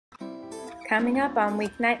Coming up on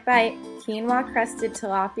Weeknight Bite, quinoa crusted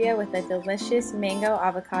tilapia with a delicious mango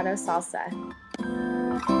avocado salsa.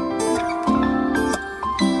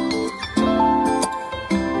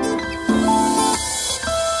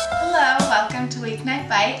 Hello, welcome to Weeknight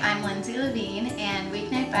Bite. I'm Lindsay Levine, and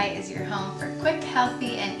Weeknight Bite is your home for quick,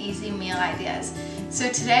 healthy, and easy meal ideas. So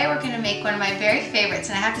today we're going to make one of my very favorites,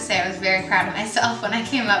 and I have to say I was very proud of myself when I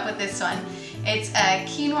came up with this one. It's a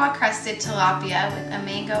quinoa crusted tilapia with a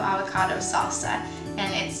mango avocado salsa,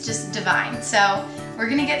 and it's just divine. So we're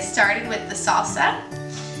going to get started with the salsa,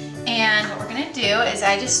 and what we're going to do is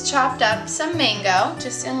I just chopped up some mango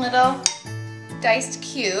just in little diced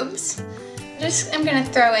cubes. I'm going to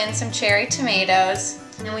throw in some cherry tomatoes,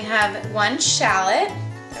 and we have one shallot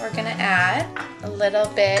that we're going to add, a little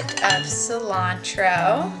bit of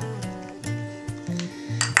cilantro,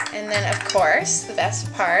 and then of course the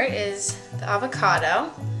best part is the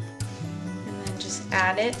avocado, and then just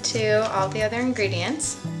add it to all the other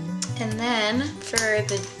ingredients. And then for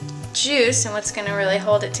the juice and what's going to really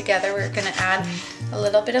hold it together, we're going to add a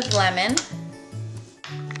little bit of lemon,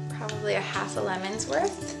 probably a half a lemon's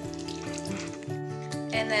worth,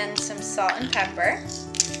 and then some salt and pepper.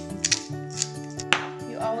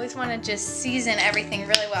 You always want to just season everything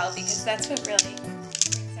really well because that's what really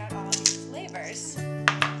brings out all these flavors. I'm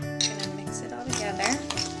going to mix it all together.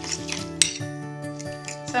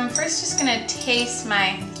 So I'm first just going to taste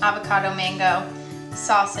my avocado mango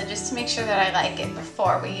salsa just to make sure that I like it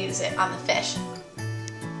before we use it on the fish.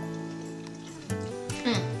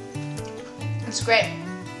 It's great.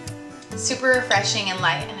 Super refreshing and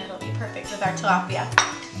light, and it'll be perfect with our tilapia.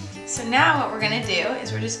 So now what we're going to do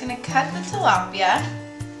is we're just going to cut the tilapia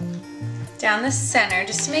down the center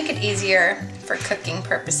just to make it easier for cooking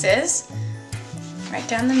purposes. Right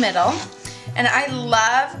down the middle. And I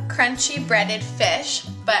love crunchy breaded fish,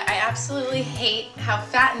 but I absolutely hate how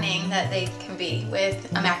fattening that they can be with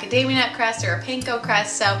a macadamia nut crust or a panko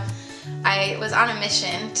crust, so I was on a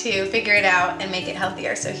mission to figure it out and make it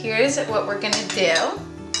healthier. So here's what we're going to do.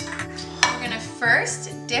 We're going to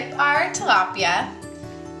first dip our tilapia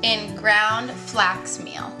in ground flax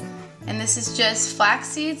meal. And this is just flax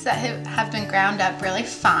seeds that have been ground up really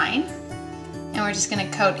fine. And we're just going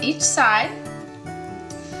to coat each side.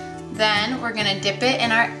 Then we're going to dip it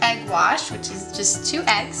in our egg wash, which is just 2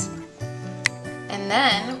 eggs. And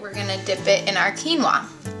then we're going to dip it in our quinoa.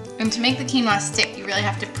 And to make the quinoa stick, you really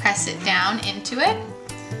have to press it down into it.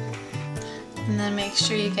 And then make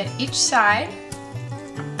sure you get each side.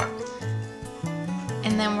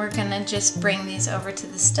 And then we're going to just bring these over to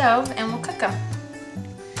the stove and we'll cook them.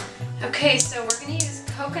 Okay, so we're going to use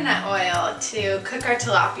coconut oil to cook our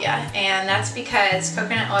tilapia, and that's because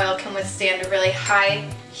coconut oil can withstand a really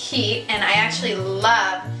high heat, and I actually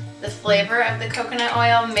love the flavor of the coconut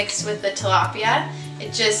oil mixed with the tilapia.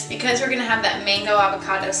 It just, because we're going to have that mango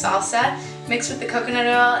avocado salsa mixed with the coconut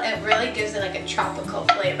oil, it really gives it like a tropical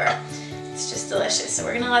flavor. It's just delicious. So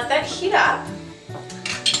we're going to let that heat up.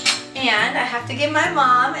 And I have to give my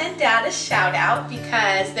mom and dad a shout out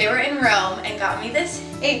because they were in Rome and got me this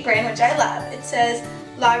apron, which I love. It says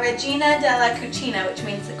La Regina della Cucina, which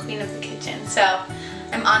means the Queen of the Kitchen. So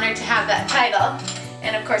I'm honored to have that title.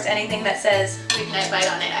 And of course anything that says Weeknight Bite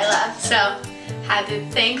on it I love. So had to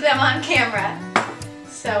thank them on camera.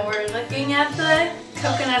 So we're looking at the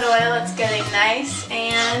coconut oil. It's getting nice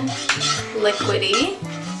and liquidy.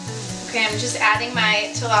 Okay, I'm just adding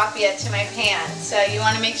my tilapia to my pan. So you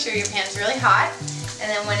want to make sure your pan's really hot.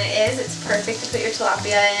 And then when it is, it's perfect to put your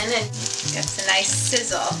tilapia in and gets a nice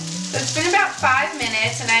sizzle. So it's been about 5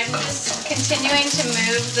 minutes, and I'm just continuing to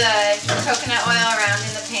move the coconut oil around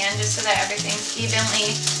in the pan just so that everything's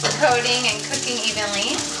evenly coating and cooking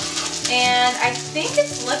evenly. And I think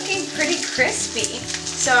it's looking pretty crispy.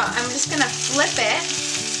 So I'm just gonna flip it.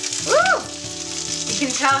 Woo! You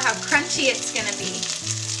can tell how crunchy it's gonna be.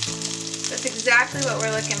 That's exactly what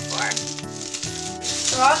we're looking for.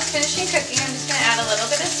 So while it's finishing cooking, I'm just gonna add a little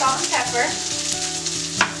bit of salt and pepper.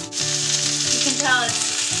 You can tell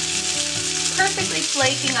it's perfectly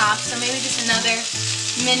flaking off, so maybe just another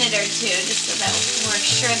minute or two just so that we're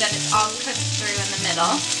sure that it's all cooked through in the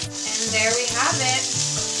middle. And there we have it,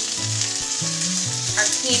 our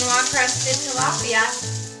quinoa crusted tilapia.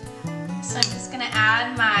 So I'm just going to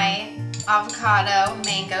add my avocado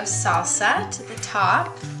mango salsa to the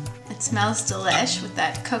top. It smells delish with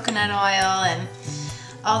that coconut oil and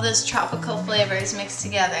all those tropical flavors mixed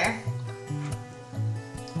together.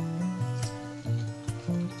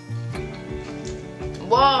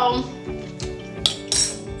 Whoa,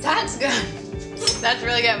 that's good. That's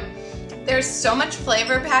really good. There's so much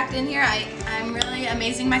flavor packed in here. I'm really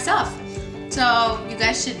amazing myself. So you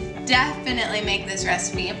guys should definitely make this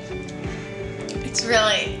recipe. It's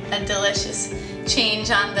really a delicious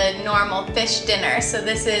change on the normal fish dinner. So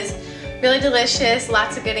this is really delicious,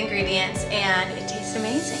 lots of good ingredients, and it tastes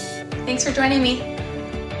amazing. Thanks for joining me.